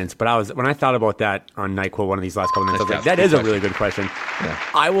confidence. But when I thought about that on NyQuil one of these last couple minutes, I was like, that is a really good question. Yeah.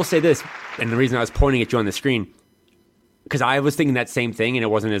 I will say this, and the reason I was pointing at you on the screen, because I was thinking that same thing, and it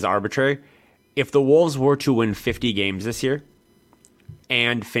wasn't as arbitrary. If the Wolves were to win 50 games this year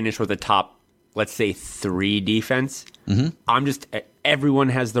and finish with a top, let's say, 3 defense, everyone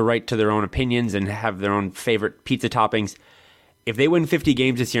has the right to their own opinions and have their own favorite pizza toppings. If they win 50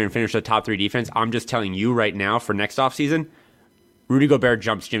 games this year and finish the top 3 defense, I'm just telling you right now for next offseason, Rudy Gobert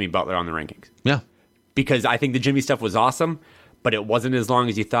jumps Jimmy Butler on the rankings. Yeah. Because I think the Jimmy stuff was awesome, but it wasn't as long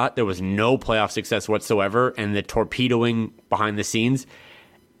as you thought. There was no playoff success whatsoever, and the torpedoing behind the scenes,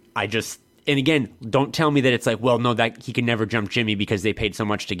 and again, don't tell me that it's like, well, no, that he can never jump Jimmy because they paid so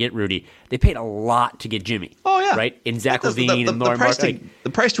much to get Rudy. They paid a lot to get Jimmy. Oh, yeah. Right? And Zach LaVine and Lauren Martin. The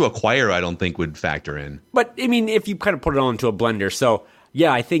price to acquire, I don't think, would factor in. But, I mean, if you kind of put it all into a blender. So,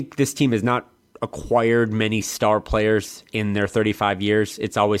 yeah, I think this team has not acquired many star players in their 35 years.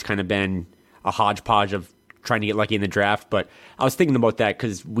 It's always kind of been a hodgepodge of trying to get lucky in the draft. But I was thinking about that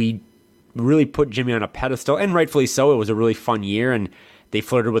because we really put Jimmy on a pedestal, and rightfully so. It was a really fun year, and they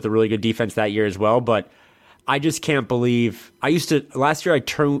flirted with a really good defense that year as well. But I just can't believe last year I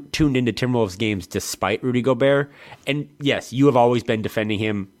tuned into Timberwolves games despite Rudy Gobert. And yes, you have always been defending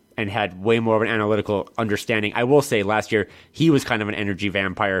him and had way more of an analytical understanding. I will say last year he was kind of an energy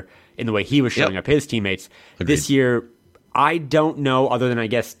vampire in the way he was showing up his teammates. Agreed. This year, I don't know, other than I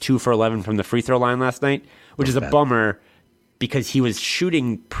guess 2 for 11 from the free throw line last night, which is a bummer because he was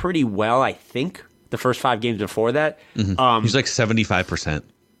shooting pretty well, I think, the first 5 games before that. Mm-hmm. He's like 75%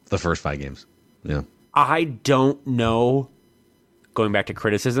 the first 5 games. Yeah. I don't know, going back to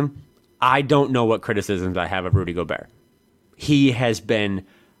criticism, I don't know what criticisms I have of Rudy Gobert. He has been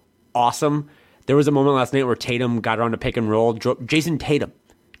awesome. There was a moment last night where Tatum got around to pick and roll. Jason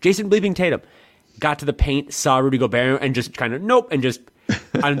bleeping Tatum, got to the paint, saw Rudy Gobert, and just kind of, and just,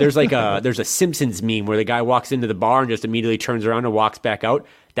 there's a Simpsons meme where the guy walks into the bar and just immediately turns around and walks back out.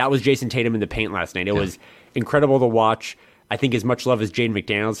 That was Jason Tatum in the paint last night. It was incredible to watch. I think as much love as Jaden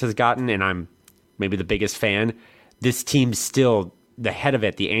McDaniels has gotten, and I'm maybe the biggest fan, this team's still the head of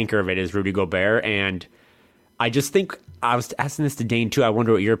it, the anchor of it is Rudy Gobert. And I just think, I was asking this to Dane too, I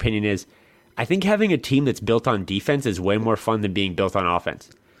wonder what your opinion is. I think having a team that's built on defense is way more fun than being built on offense.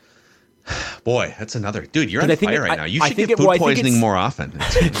 Boy, that's another... Dude, you're on fire right now. You should get food poisoning more often.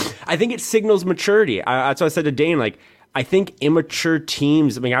 I think it signals maturity. That's what I said to Dane. Like, I think immature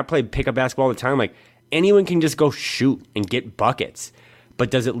teams... I mean, I play pickup basketball all the time. Like, anyone can just go shoot and get buckets. But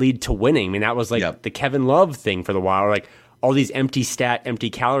does it lead to winning? I mean, that was like the Kevin Love thing for the while. Like, all these empty stat,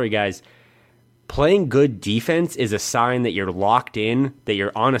 empty calorie guys. Playing good defense is a sign that you're locked in, that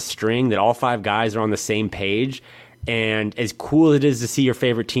you're on a string, that all 5 guys are on the same page. And as cool as it is to see your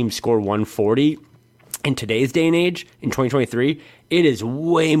favorite team score 140 in today's day and age, in 2023, it is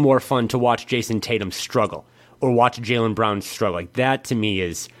way more fun to watch Jason Tatum struggle or watch Jaylen Brown struggle. Like, that to me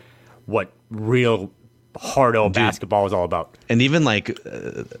is what real hard-o basketball is all about. And even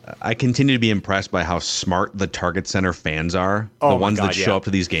I continue to be impressed by how smart the Target Center fans are, the ones that show up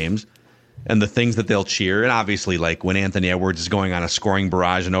to these games. And the things that they'll cheer. And obviously, like when Anthony Edwards is going on a scoring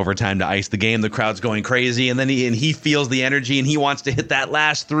barrage in overtime to ice the game, the crowd's going crazy. And then he feels the energy and he wants to hit that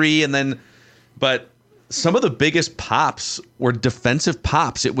last 3. But some of the biggest pops were defensive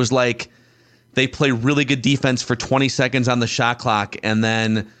pops. It was like they play really good defense for 20 seconds on the shot clock. And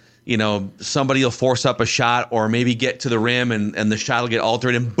then, somebody will force up a shot or maybe get to the rim and the shot will get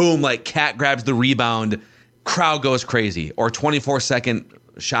altered. And boom, like Cat grabs the rebound. Crowd goes crazy. Or 24-second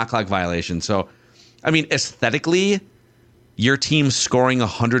shot clock violation. So, I mean, aesthetically, your team scoring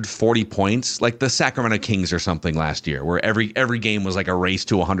 140 points, like the Sacramento Kings or something last year, where every game was like a race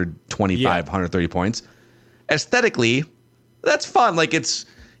to 125, 130 points. Aesthetically, that's fun. Like it's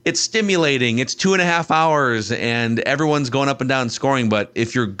stimulating. It's 2.5 hours, and everyone's going up and down scoring. But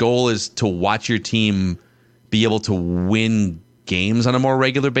if your goal is to watch your team be able to win games on a more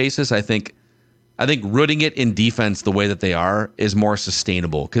regular basis, I think rooting it in defense the way that they are is more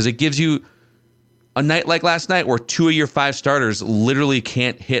sustainable because it gives you a night like last night where 2 of your 5 starters literally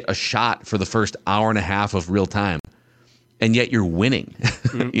can't hit a shot for the first hour and a half of real time, and yet you're winning,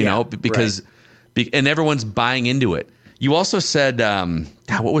 because and everyone's buying into it. You also said,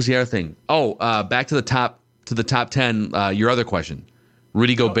 what was the other thing? back to the top 10. Your other question,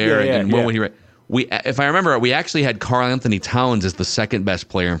 Rudy Gobert, when would he? if I remember, we actually had Karl Anthony Towns as the second best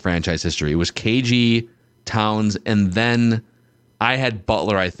player in franchise history. It was KG, Towns, and then I had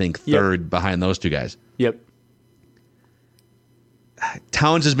Butler, I think, third behind those two guys. Yep.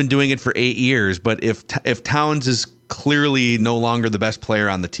 Towns has been doing it for 8 years, but if Towns is clearly no longer the best player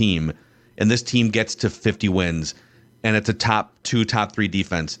on the team, and this team gets to 50 wins, and it's a top 3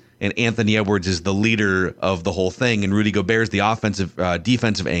 defense, and Anthony Edwards is the leader of the whole thing, and Rudy Gobert is the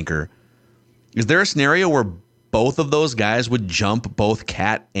defensive anchor, is there a scenario where both of those guys would jump both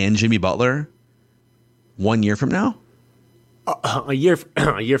Cat and Jimmy Butler 1 year from now? A year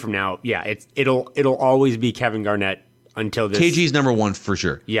from now, yeah, it'll always be Kevin Garnett until this. KG's number one for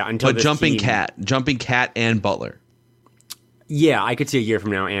sure. Yeah, until but this jumping team, Cat and Butler. Yeah, I could see a year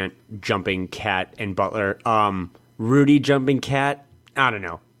from now and jumping Cat and Butler. Rudy jumping Cat, I don't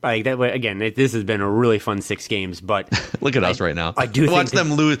know. Like that way, again, this has been a really fun 6 games, but look at us right now. I do watch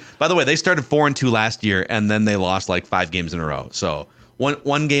them lose. By the way, they started 4-2 last year, and then they lost like 5 games in a row. So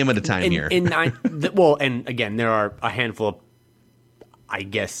one game at a time here. And again, there are a handful of, I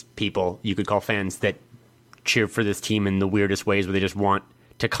guess, people you could call fans that cheer for this team in the weirdest ways, where they just want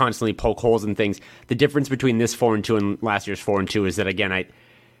to constantly poke holes in things. The difference between this 4-2 and last year's 4-2 is that, again,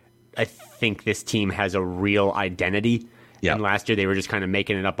 I think this team has a real identity. Yeah. And last year they were just kind of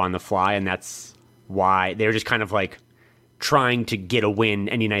making it up on the fly, and that's why they were just kind of like trying to get a win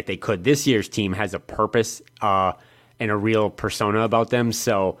any night they could. This year's team has a purpose and a real persona about them.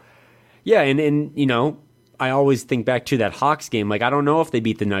 So, yeah, and you know, I always think back to that Hawks game. Like, I don't know if they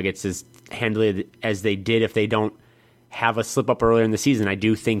beat the Nuggets as handily as they did if they don't have a slip up earlier in the season. I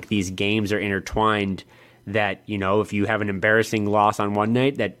do think these games are intertwined, that, you know, if you have an embarrassing loss on one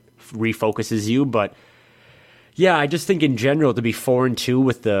night, that refocuses you. But yeah, I just think in general to be 4-2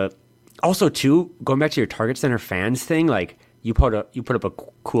 with the, also too, going back to your Target Center fans thing, like you put up a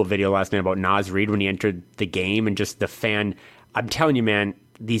cool video last night about Naz Reid when he entered the game, and just the fan. I'm telling you, man,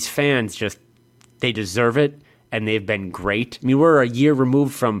 these fans just, they deserve it, and they've been great. I mean, we're a year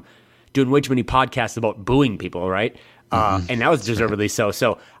removed from doing way too many podcasts about booing people, right? And that was deservedly so.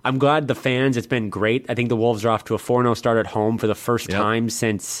 So I'm glad the fans, it's been great. I think the Wolves are off to a 4-0 start at home for the first time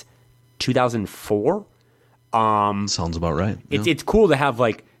since 2004. Sounds about right. It's cool to have,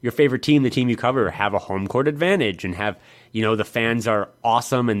 like, your favorite team, the team you cover, have a home court advantage, and have, you know, the fans are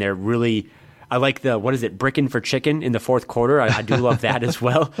awesome, and they're really, I like the, what is it, bricking for chicken in the fourth quarter. I do love that as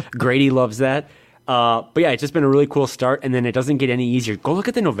well. Grady loves that. But yeah, it's just been a really cool start, and then it doesn't get any easier. Go look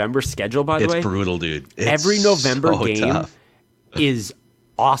at the November schedule, by the way. It's brutal, dude. Every November so game tough. is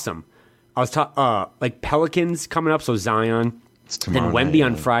awesome. I was like Pelicans coming up, so Zion. Then Wemby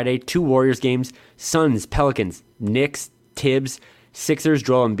on Friday, 2 Warriors games, Suns, Pelicans, Knicks, Tibbs, Sixers,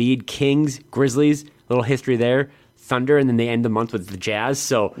 Joel Embiid, Kings, Grizzlies, little history there, Thunder, and then they end the month with the Jazz.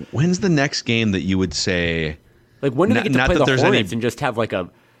 So when's the next game that you would say? Like, when do they get to play the Hornets and just have like a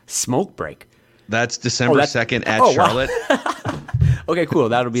smoke break? That's December 2nd at Charlotte. Wow. Okay, cool.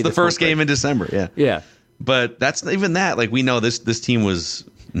 That'll be the first game in December. Yeah. Yeah. But that's even that. Like, we know this team was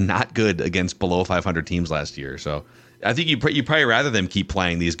not good against below 500 teams last year. So I think you probably rather them keep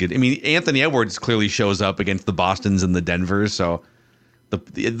playing these good. I mean, Anthony Edwards clearly shows up against the Bostons and the Denvers. So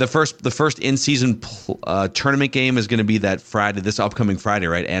the first in season tournament game is going to be this upcoming Friday,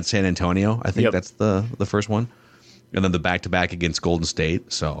 right, at San Antonio. I think that's the first one, and then the back-to-back against Golden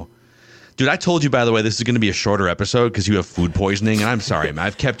State. So, dude, I told you, by the way, this is going to be a shorter episode because you have food poisoning, and I'm sorry, man.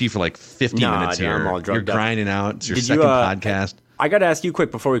 I've kept you for like 50 minutes here. I'm all drugged You're grinding out. It's your second podcast. I got to ask you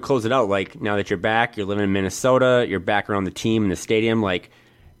quick before we close it out. Like, now that you're back, you're living in Minnesota, you're back around the team in the stadium. Like,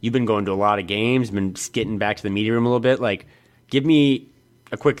 you've been going to a lot of games, been just getting back to the media room a little bit. Like, give me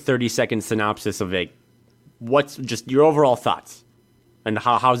a quick 30-second synopsis of it. What's just your overall thoughts, and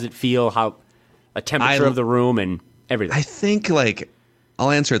how's it feel? How a temperature of the room and everything. I think, like,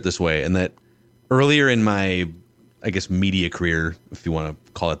 I'll answer it this way, and that earlier in my, I guess, media career, if you want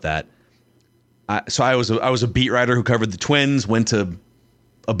to call it that. So I was a beat writer who covered the Twins, went to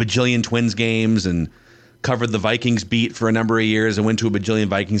a bajillion Twins games, and covered the Vikings beat for a number of years, and went to a bajillion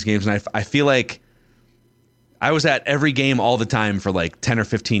Vikings games. And I feel like I was at every game all the time for like 10 or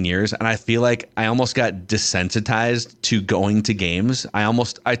 15 years, and I feel like I almost got desensitized to going to games.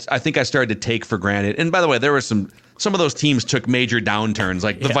 I think I started to take for granted. And by the way, there were some of those teams took major downturns.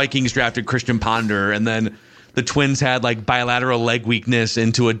 Like the Vikings drafted Christian Ponder, and then the Twins had like bilateral leg weakness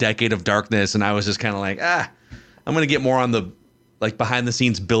into a decade of darkness, and I was just kind of like, I'm going to get more on the like behind the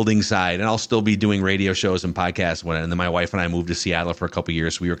scenes building side, and I'll still be doing radio shows and podcasts and then my wife and I moved to Seattle for a couple of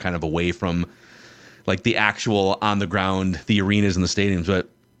years, so we were kind of away from like the actual on the ground, the arenas and the stadiums. But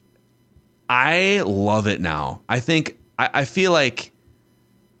I love it now. I think I feel like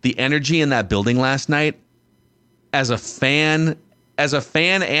the energy in that building last night, as a fan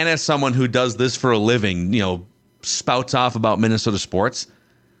and as someone who does this for a living, spouts off about Minnesota sports,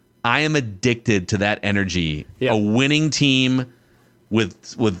 I am addicted to that energy. Yeah. A winning team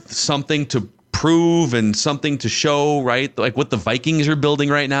with something to prove and something to show, right? Like what the Vikings are building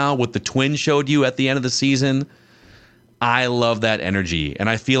right now, what the Twins showed you at the end of the season. I love that energy, and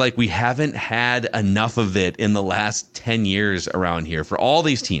I feel like we haven't had enough of it in the last 10 years around here for all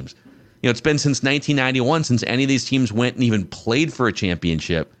these teams. It's been since 1991 since any of these teams went and even played for a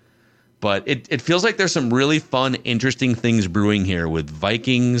championship. But it feels like there's some really fun, interesting things brewing here with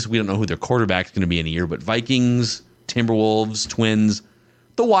Vikings. We don't know who their quarterback's going to be in a year, but Vikings, Timberwolves, Twins.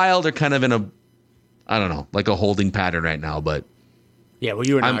 The Wild are kind of in like a holding pattern right now, but yeah, well,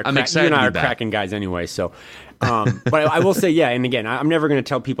 you and I are cracking guys anyway. So, but I will say, yeah, and again, I'm never going to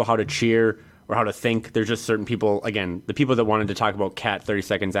tell people how to cheer or how to think. There's just certain people, again, the people that wanted to talk about Cat 30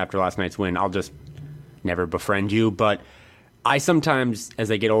 seconds after last night's win, I'll just never befriend you. But I sometimes,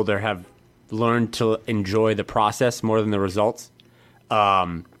 as I get older, have learned to enjoy the process more than the results.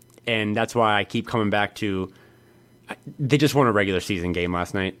 And that's why I keep coming back to, they just won a regular season game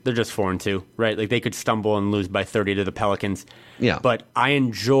last night. They're just 4-2, right? Like they could stumble and lose by 30 to the Pelicans. Yeah. But I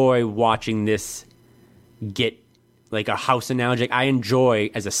enjoy watching this get like a house analogy. I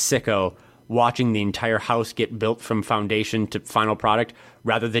enjoy, as a sicko, watching the entire house get built from foundation to final product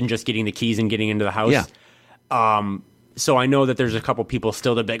rather than just getting the keys and getting into the house. Yeah. So I know that there's a couple people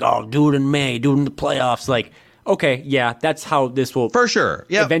still that be like, oh, do it in May, do it in the playoffs. Like, okay, yeah, that's how this will for sure.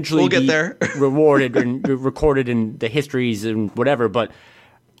 Yeah, eventually we'll get be there. rewarded and recorded in the histories and whatever. But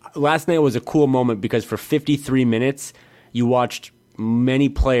last night was a cool moment because for 53 minutes, you watched many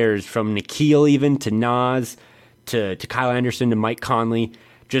players from Nikhil even to Nas to Kyle Anderson to Mike Conley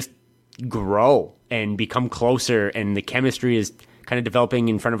just grow and become closer, and the chemistry is kind of developing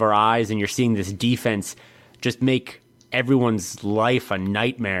in front of our eyes, and you're seeing this defense just make everyone's life a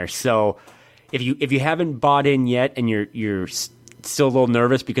nightmare. So if you haven't bought in yet and you're still a little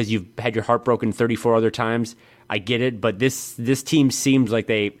nervous because you've had your heart broken 34 other times, I get it, but this team seems like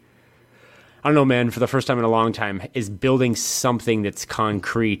they, I don't know, man, for the first time in a long time, is building something that's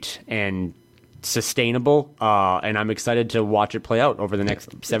concrete and sustainable, and I'm excited to watch it play out over the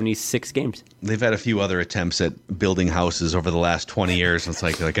next 76 games. They've had a few other attempts at building houses over the last 20 years. It's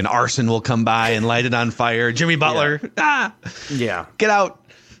like an arson will come by and light it on fire. Jimmy Butler, yeah, get out.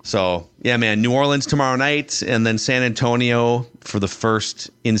 So, yeah, man, New Orleans tomorrow night, and then San Antonio for the first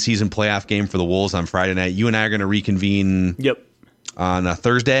in-season playoff game for the Wolves on Friday night. You and I are going to reconvene on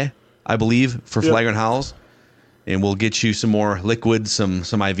Thursday, I believe, for Flagrant Howls. And we'll get you some more liquids, some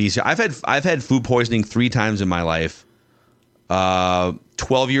IVs. I've had food poisoning 3 times in my life.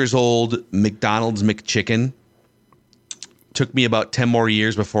 12 years old, McDonald's McChicken. Took me about 10 more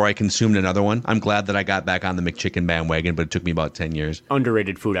years before I consumed another one. I'm glad that I got back on the McChicken bandwagon, but it took me about 10 years.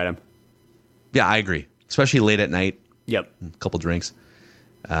 Underrated food item. Yeah, I agree. Especially late at night. Yep. A couple drinks.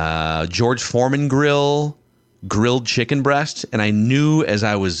 George Foreman grill, grilled chicken breast. And I knew as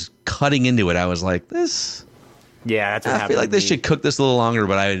I was cutting into it, I was like, this... Yeah, that's what happened. I feel like they should cook this a little longer,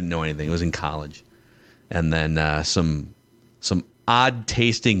 but I didn't know anything. It was in college. And then some odd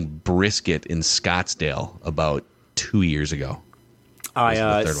tasting brisket in Scottsdale about 2 years ago.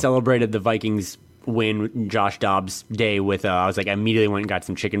 I celebrated the Vikings win, Josh Dobbs' day with, I immediately went and got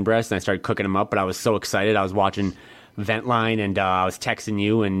some chicken breasts and I started cooking them up, but I was so excited. I was watching Ventline and I was texting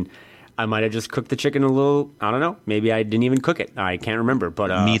you, and I might have just cooked the chicken a little, I don't know. Maybe I didn't even cook it. I can't remember,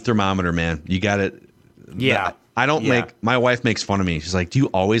 but meat thermometer, man. You got it. Yeah. I don't my wife makes fun of me. She's like, do you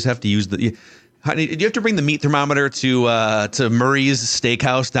always have to use honey, do you have to bring the meat thermometer to Murray's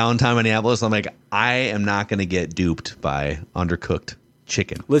Steakhouse downtown Minneapolis? I'm like, I am not going to get duped by undercooked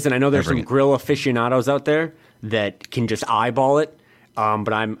chicken. Listen, I know there's some grill aficionados out there that can just eyeball it.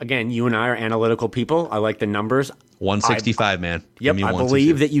 But you and I are analytical people. I like the numbers. 165, man. Yep. I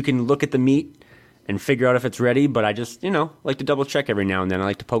believe that you can look at the meat and figure out if it's ready, but I just, like to double check every now and then. I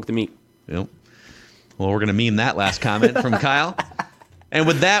like to poke the meat. Yep. Well, we're going to meme that last comment from Kyle. And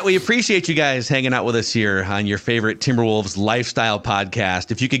with that, we appreciate you guys hanging out with us here on your favorite Timberwolves lifestyle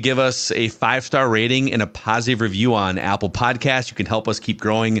podcast. If you could give us a 5-star rating and a positive review on Apple Podcasts, you can help us keep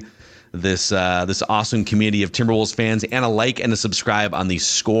growing this awesome community of Timberwolves fans, and a like and a subscribe on the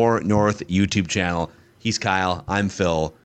Score North YouTube channel. He's Kyle. I'm Phil.